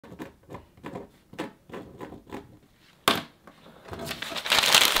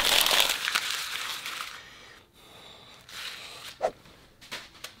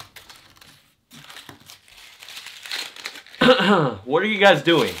What are you guys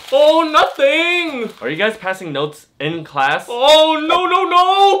doing? Oh, nothing! Are you guys passing notes in class? Oh,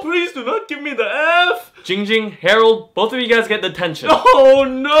 no! Please do not give me the F! Ging Ging, Harold, both of you guys get detention. Oh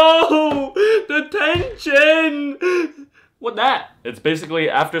no! Detention! What that? It's basically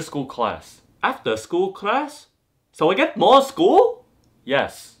after school class. After school class? So I get more school?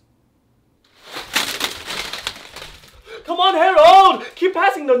 Yes. Come on, Harold! Keep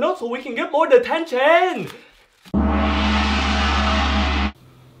passing the notes so we can get more detention!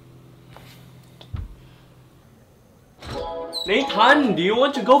 Nathan, do you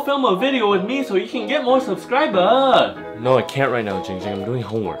want to go film a video with me so you can get more subscribers? No, I can't right now, Ging Ging. I'm doing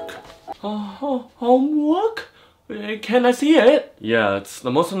homework. Homework? Can I see it? Yeah, it's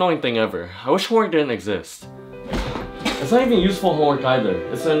the most annoying thing ever. I wish homework didn't exist. It's not even useful homework either.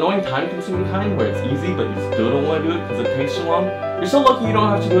 It's an annoying time-consuming kind where it's easy but you still don't want to do it because it takes too long. You're so lucky you don't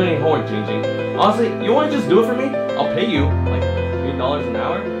have to do any homework, Ging Ging. Honestly, you want to just do it for me? I'll pay you, like, $8 an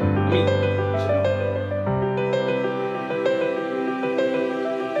hour. I mean, you should know.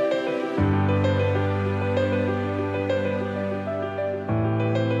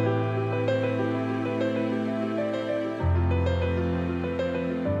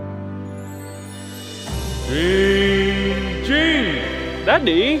 Ging Ging!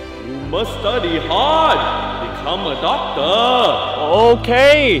 Daddy, you must study hard. Become a doctor.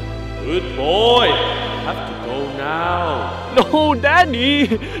 Okay. Good boy. Have to go now. No, Daddy!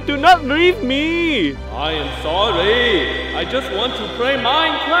 Do not leave me! I am sorry. I just want to play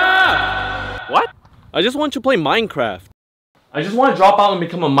Minecraft. What? I just want to play Minecraft. I just want to drop out and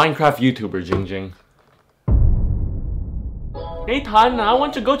become a Minecraft YouTuber, Ging Ging. Nathan, I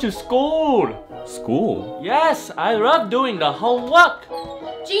want to go to school. School? Yes, I love doing the homework.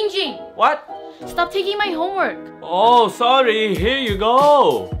 Ging Ging, What? stop taking my homework. Oh, sorry. Here you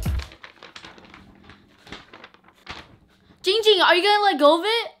go. Ging Ging, are you gonna let go of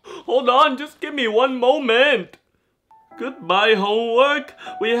it? Hold on, just give me one moment. Goodbye, homework.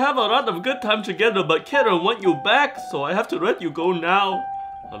 We have a lot of good time together, but Kara want you back, so I have to let you go now.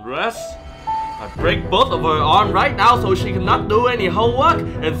 Unless I break both of her arms right now so she cannot do any homework,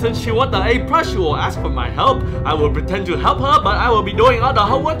 and since she wants the A+, she will ask for my help. I will pretend to help her, but I will be doing all the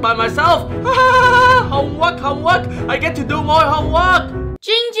homework by myself. Homework! I get to do more homework.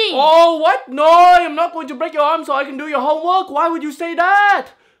 Ging Ging! Oh, what? No, I'm not going to break your arm so I can do your homework. Why would you say that?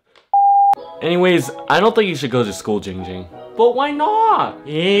 Anyways, I don't think you should go to school, Ging Ging. But why not?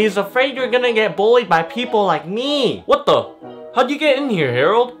 He's afraid you're gonna get bullied by people like me. What the? How'd you get in here,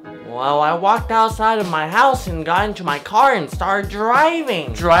 Harold? Well, I walked outside of my house and got into my car and started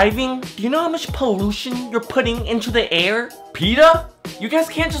driving. Driving? Do you know how much pollution you're putting into the air? Petah? You guys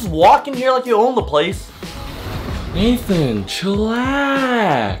can't just walk in here like you own the place. Nathan,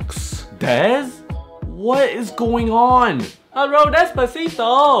 chillax. Dezzz? What is going on? Hello,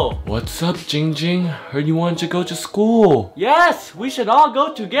 Despacito. What's up, Ging Ging? Heard you wanted to go to school. Yes, we should all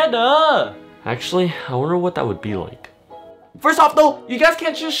go together. Actually, I wonder what that would be like. First off though, you guys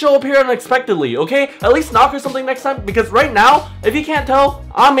can't just show up here unexpectedly, okay? At least knock or something next time, because right now, if you can't tell,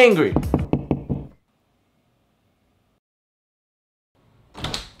 I'm angry.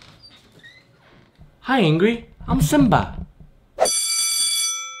 Hi, Angry. I'm Simba.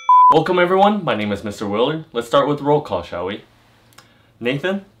 Welcome everyone, my name is Mr. Willard. Let's start with roll call, shall we?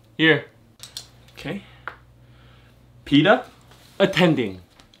 Nathan? Here. Okay. Petah? Attending.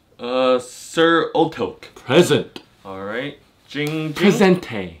 Sir Otok? Present. Alright. Ging Ging?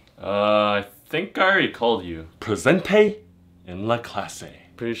 Presente. I think I already called you. Presente in la clase.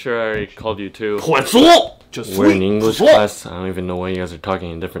 Pretty sure I already called you too. Just We're in English class. I don't even know why you guys are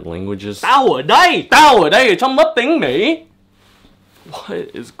talking in different languages. Tao ở đây trong lớp tiếng Mỹ. What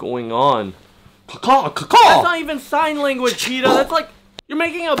is going on? That's not even sign language, Petah. That's like you're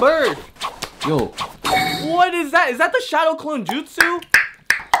making a bird. Yo. What is that? Is that the shadow clone jutsu?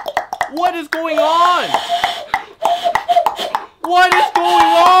 What is going on? What is going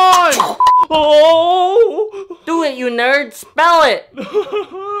on? Oh! Do it, you nerd. Spell it.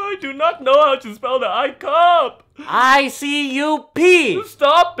 I do not know how to spell the I cup. I-C-U-P.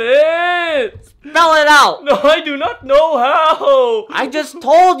 Stop it. Spell it out. No, I do not know how. I just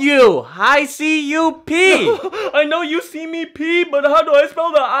told you. I-C-U-P. I know you see me pee, but how do I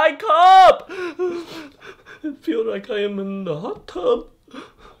spell the I cup? I feel like I am in the hot tub.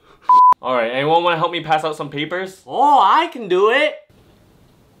 Alright, anyone want to help me pass out some papers? Oh, I can do it.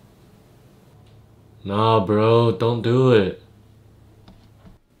 Nah, bro, don't do it.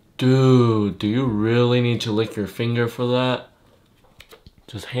 Dude, do you really need to lick your finger for that?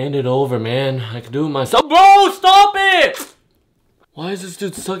 Just hand it over, man. I can do it myself. Bro, stop it! Why is this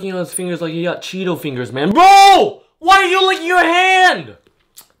dude sucking on his fingers like he got Cheeto fingers, man? Bro! Why are you licking your hand?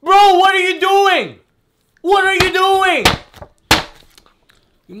 Bro, what are you doing? What are you doing?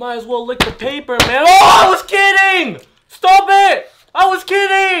 You might as well lick the paper, man. Oh, I was kidding! Stop it! I was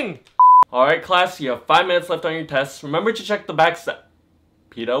kidding! Alright, class, you have 5 minutes left on your test. Remember to check the back set.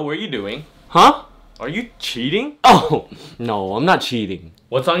 Petah, what are you doing? Huh? Are you cheating? Oh, no, I'm not cheating.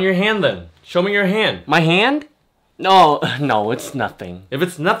 What's on your hand then? Show me your hand. My hand? No, it's nothing. If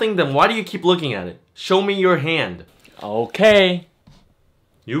it's nothing, then why do you keep looking at it? Show me your hand. Okay.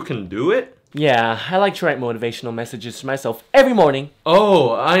 You can do it? Yeah, I like to write motivational messages to myself every morning.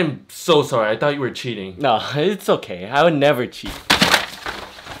 Oh, I'm so sorry. I thought you were cheating. No, it's okay. I would never cheat.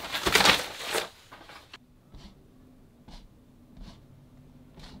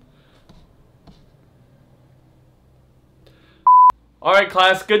 Alright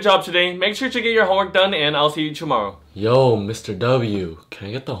class, good job today. Make sure to get your homework done and I'll see you tomorrow. Yo, Mr. W, can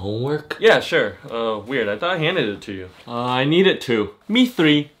I get the homework? Yeah, sure. Weird, I thought I handed it to you. I need it too. Me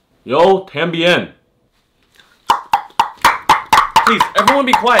 3. Yo, tambien. Please, everyone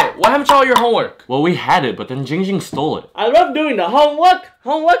be quiet. What happened to all your homework? Well, we had it, but then Ging Ging stole it. I love doing the homework.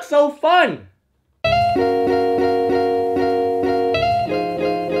 Homework's so fun.